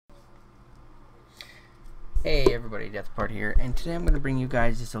Hey everybody, Deathpart here, and today I'm going to bring you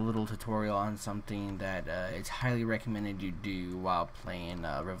guys just a little tutorial on something that it's highly recommended you do while playing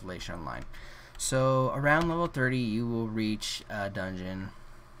Revelation Online. So around level 30 you will reach a dungeon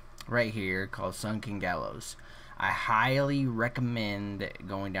right here called Sunken Gallows. I highly recommend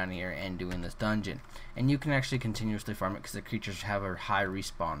going down here and doing this dungeon, and you can actually continuously farm it because the creatures have a high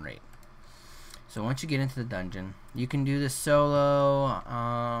respawn rate. So once you get into the dungeon, you can do this solo,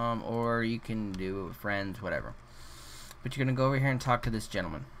 or you can do it with friends, whatever. But you're going to go over here and talk to this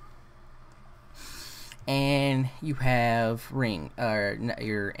gentleman. And you have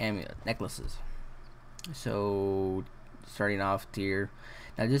your amulet necklaces. So starting off here,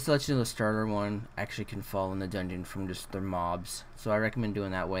 now just to let you know, the starter one actually can fall in the dungeon from just their mobs. So I recommend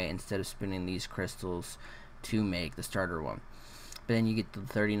doing that way instead of spinning these crystals to make the starter one. But then you get to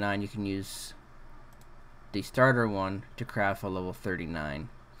 39, you can use the starter one to craft a level 39,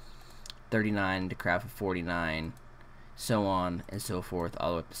 39 to craft a 49, so on and so forth, all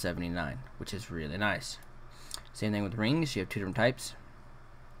the way up to 79, which is really nice. Same thing with rings. You have two different types.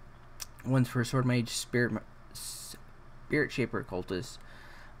 One's for sword mage, spirit shaper, cultist.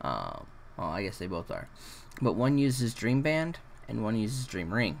 Well, I guess they both are, but one uses dream band and one uses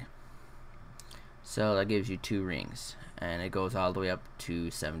dream ring. So that gives you two rings, and it goes all the way up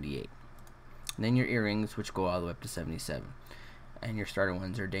to 78. And then your earrings, which go all the way up to 77. And your starter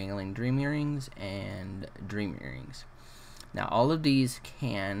ones are dangling dream earrings and dream earrings. Now all of these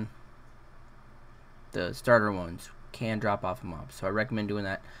the starter ones can drop off a mob, so I recommend doing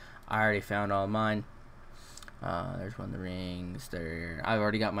that. I already found all mine. There's one of the rings there. I've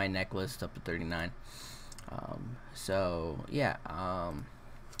already got my necklace up to 39. So yeah,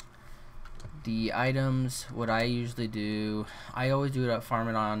 the items, what I usually do, I always do it at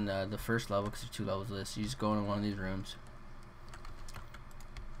farming on the first level, because there's 2 levels of this. You just go into one of these rooms,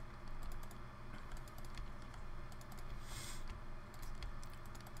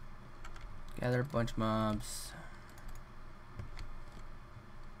 gather a bunch of mobs.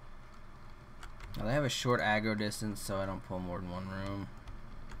 Now they have a short aggro distance, so I don't pull more than one room.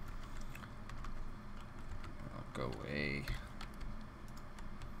 I'll go away.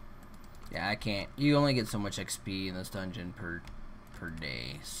 Yeah, I can't. You only get so much XP in this dungeon per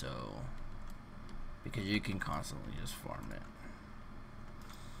day, so because you can constantly just farm it.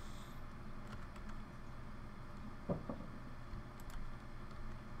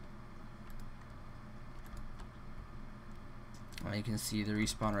 Well, you can see the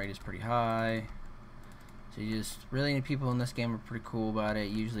respawn rate is pretty high. So you just really, people in this game are pretty cool about it.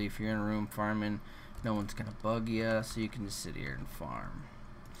 Usually, if you're in a room farming, no one's gonna bug you, so you can just sit here and farm.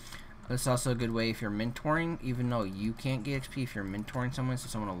 It's also a good way if you're mentoring, even though you can't get XP if you're mentoring someone, so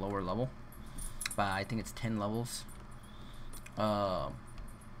someone a lower level. But I think it's 10 levels. You'll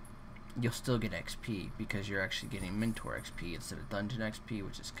still get XP because you're actually getting mentor XP instead of dungeon XP,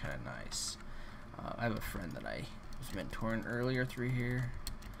 which is kind of nice. I have a friend that I was mentoring earlier through here.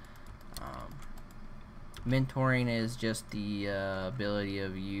 Mentoring is just the ability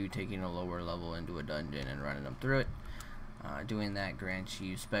of you taking a lower level into a dungeon and running them through it. Doing that grants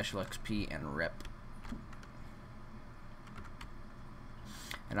you special XP and rep.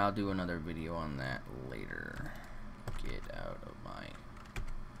 And I'll do another video on that later. Get out of my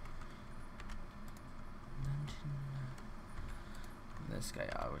dungeon. This guy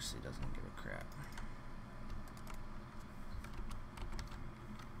obviously doesn't give a crap.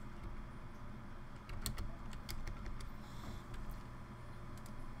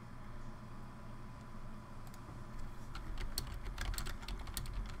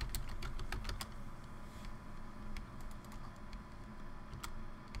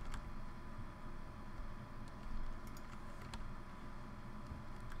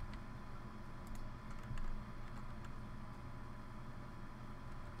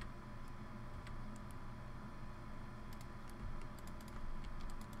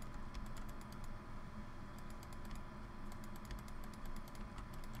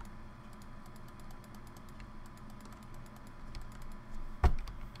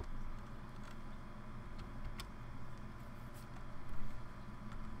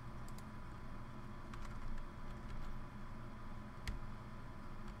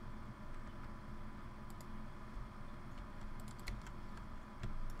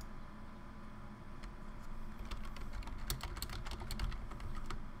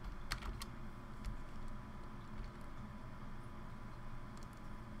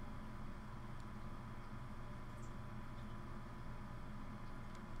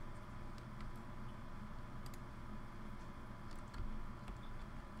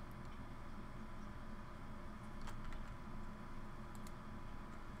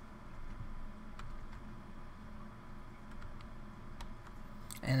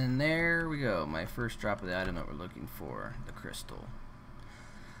 And then there we go, my first drop of the item that we're looking for, the crystal.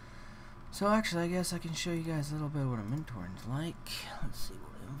 So actually, I guess I can show you guys a little bit of what a mentoring's like. Let's see,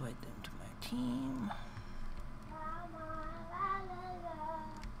 we'll invite them to my team.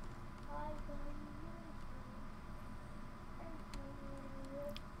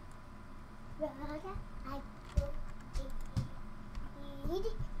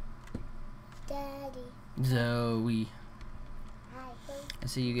 Zoe. And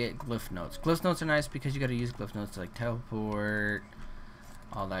so you get glyph notes. Glyph notes are nice because you got to use glyph notes to like teleport,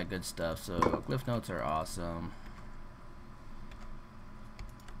 all that good stuff. So glyph notes are awesome.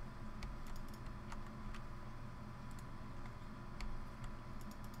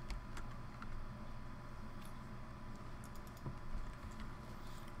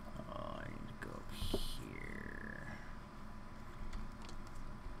 Oh, I need to go up here.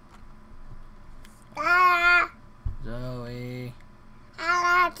 Zoe.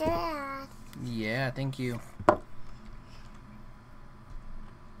 Yeah, thank you.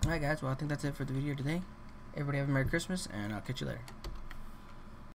 Alright guys, well I think that's it for the video today. Everybody have a Merry Christmas, and I'll catch you later.